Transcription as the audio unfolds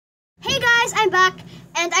guys, I'm back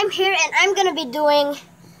and I'm here and I'm gonna be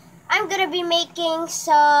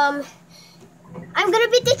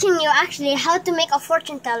teaching you actually how to make a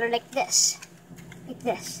fortune teller like this.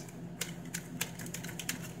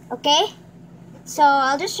 Okay, so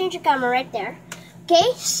I'll just change the camera right there.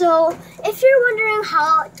 Okay, so if you're wondering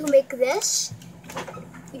how to make this,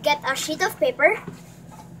 you get a sheet of paper.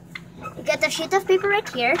 You get a sheet of paper right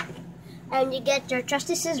here, and you get your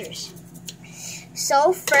trusty scissors.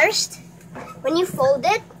 So first, when you fold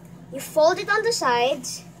it on the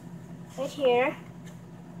sides, right here,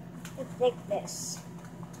 like this.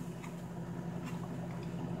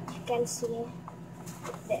 You can see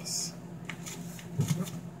like this.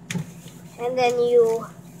 And then you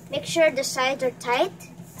make sure the sides are tight.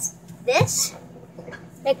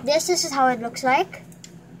 Like this is how it looks like.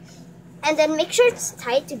 And then make sure it's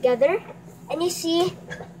tied together. And you see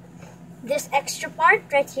this extra part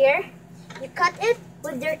right here. You cut it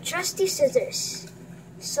with your trusty scissors.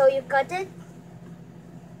 So you cut it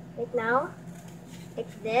right now,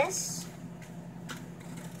 like this.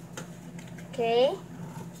 Okay.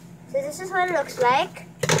 So this is what it looks like.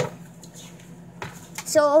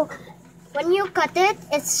 So when you cut it,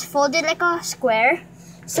 it's folded like a square.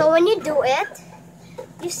 So when you do it,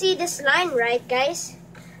 you see this line, right, guys?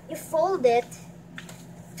 You fold it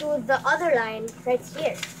to the other line right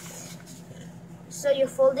here. So you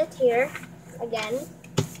fold it here again.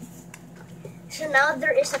 So now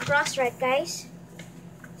there is a cross, right, guys?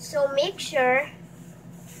 So make sure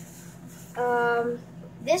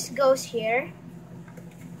this goes here,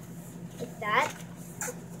 like that.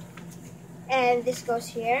 And this goes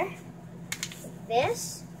here, like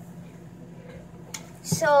this.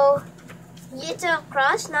 So it's a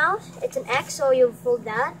cross now, it's an X, so you fold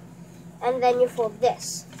that, and then you fold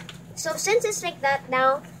this. So since it's like that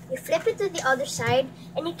now, you flip it to the other side,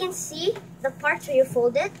 and you can see the parts where you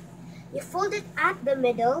fold it. You fold it at the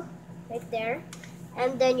middle, right there,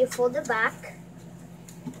 and then you fold the back.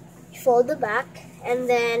 You fold the back, and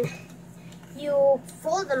then you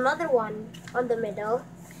fold another one on the middle,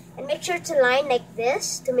 and make sure to line like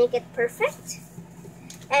this to make it perfect.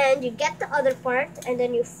 And you get the other part, and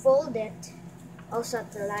then you fold it also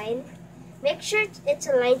at the line. Make sure it's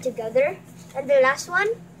aligned together. And the last one,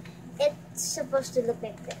 it's supposed to look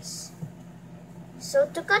like this. So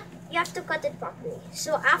to cut, you have to cut it properly.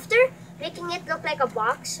 So after making it look like a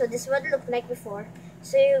box, so this is what it looked like before.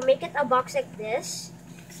 So you make it a box like this,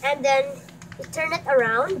 and then you turn it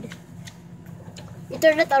around. You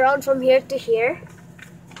turn it around from here to here,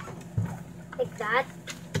 like that.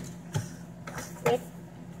 Right?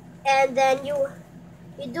 And then you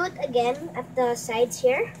do it again at the sides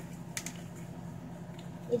here.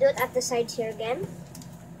 You do it at the sides here again.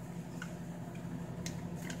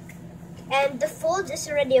 And the fold is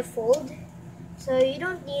already a fold, so you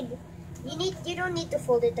don't need to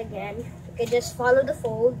fold it again. You can just follow the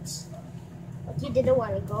folds what you did a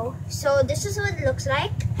while ago. So this is what it looks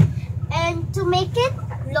like. And to make it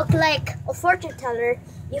look like a fortune teller,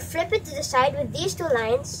 you flip it to the side with these two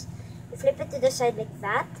lines. You flip it to the side like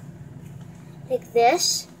that, like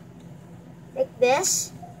this,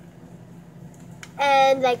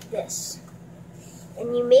 and like this.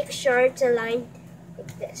 And you make sure to line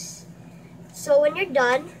like this. So when you're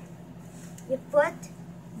done, you put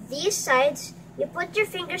these sides, you put your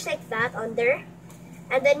fingers like that on there,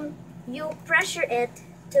 and then you pressure it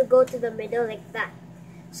to go to the middle like that.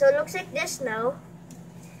 So it looks like this now.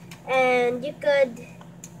 And you could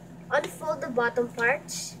unfold the bottom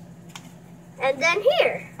parts. And then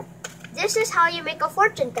here, this is how you make a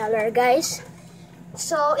fortune teller, guys.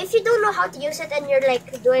 So if you don't know how to use it and you're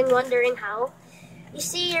like wondering how, you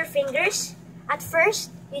see your fingers. At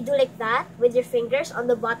first, you do like that with your fingers on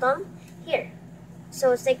the bottom here.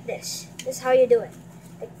 So it's like this. This is how you do it,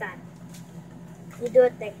 like that. You do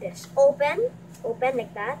it like this. Open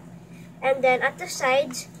like that. And then at the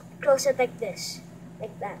sides, close it like this,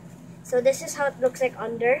 like that. So this is how it looks like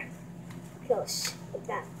under, close, like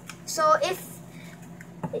that. So if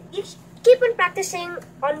you keep on practicing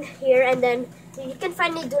on here, and then you can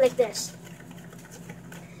finally do like this.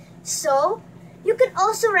 So you can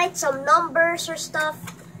also write some numbers or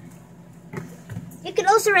stuff. You can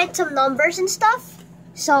also write some numbers and stuff.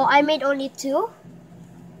 So I made only 2.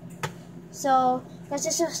 So this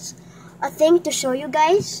is just a thing to show you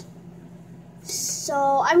guys.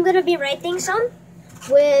 So I'm gonna be writing some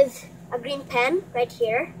with a green pen right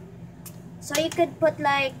here. So you could put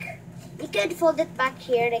you could fold it back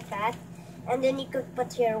here like that, and then you could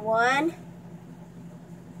put here 1,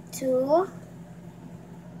 2,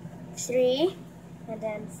 3, and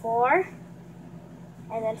then 4,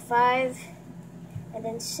 and then 5, and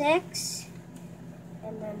then 6,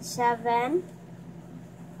 and then 7,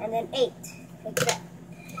 and then 8, like that.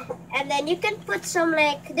 And then you can put some,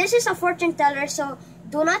 like, this is a fortune teller, so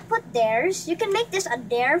do not put dares. You can make this a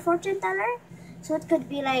dare fortune teller. So it could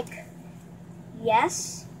be like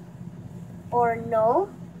yes or no,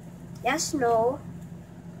 yes, no,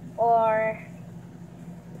 or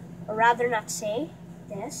rather not say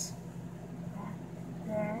this,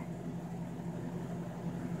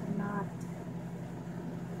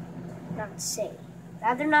 not say,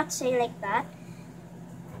 rather not say like that,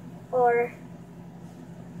 or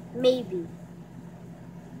maybe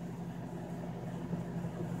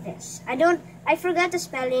this. I forgot the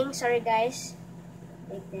spelling, sorry guys.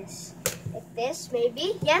 Like this,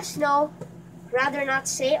 maybe, yes, no, rather not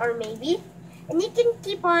say, or maybe. And you can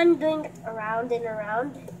keep on doing it around and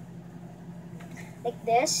around like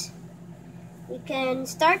this. You can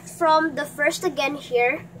start from the first again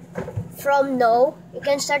here, from no. You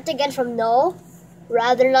can start again from no,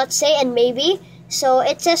 rather not say, and maybe. So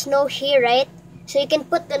it says no here, right? So you can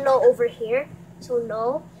put the no over here. So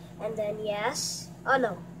no, and then yes. Oh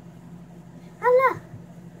no. Hala.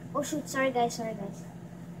 Oh shoot, sorry guys.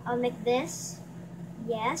 I'll make this.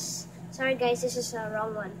 Yes. Sorry guys, this is a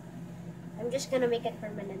wrong one. I'm just gonna make it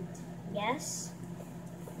permanent. Yes.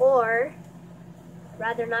 Or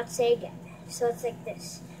rather not say again. So it's like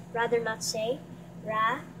this. Rather not say.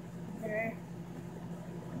 Rather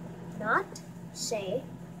not say.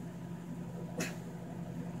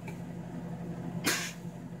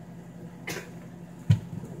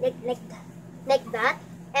 Like that.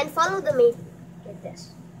 And follow the maybe. Like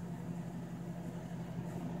this.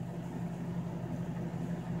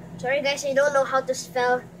 Sorry guys, I don't know how to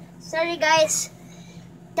spell. Sorry guys.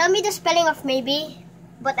 Tell me the spelling of maybe,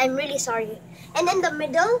 but I'm really sorry. And in the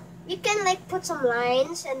middle, you can like put some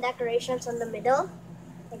lines and decorations on the middle.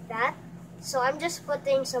 Like that. So I'm just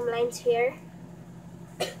putting some lines here.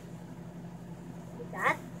 Like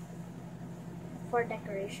that. For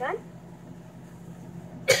decoration.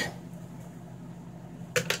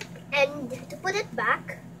 And to put it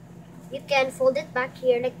back, you can fold it back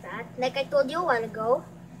here like that. Like I told you a while ago.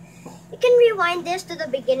 You can rewind this to the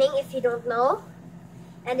beginning if you don't know.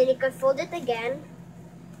 And then you can fold it again.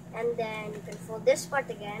 And then you can fold this part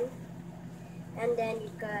again. And then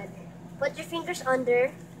you could put your fingers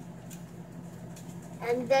under.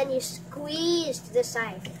 And then you squeeze to the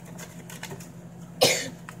side.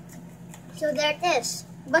 So there it is.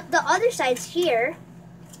 But the other sides here,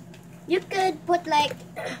 you could put like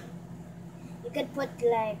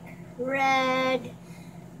red,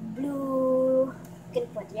 blue, you can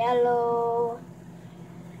put yellow,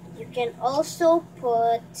 you can also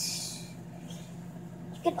put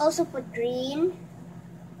green,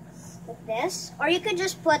 like this, or you could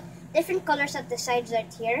just put different colors at the sides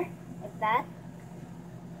right here, like that,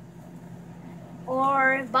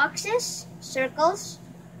 or boxes, circles,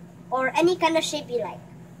 or any kind of shape you like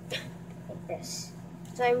this.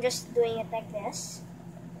 So I'm just doing it like this,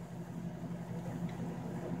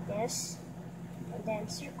 and then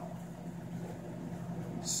circle.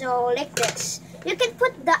 So like this. You can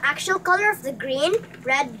put the actual color of the green,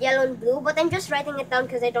 red, yellow, and blue, but I'm just writing it down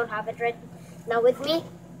because I don't have it right now with me.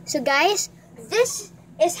 So guys, this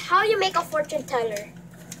is how you make a fortune teller.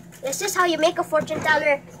 This is how you make a fortune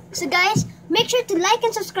teller. So guys, make sure to like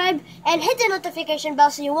and subscribe and hit the notification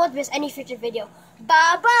bell so you won't miss any future video.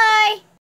 Bye-bye!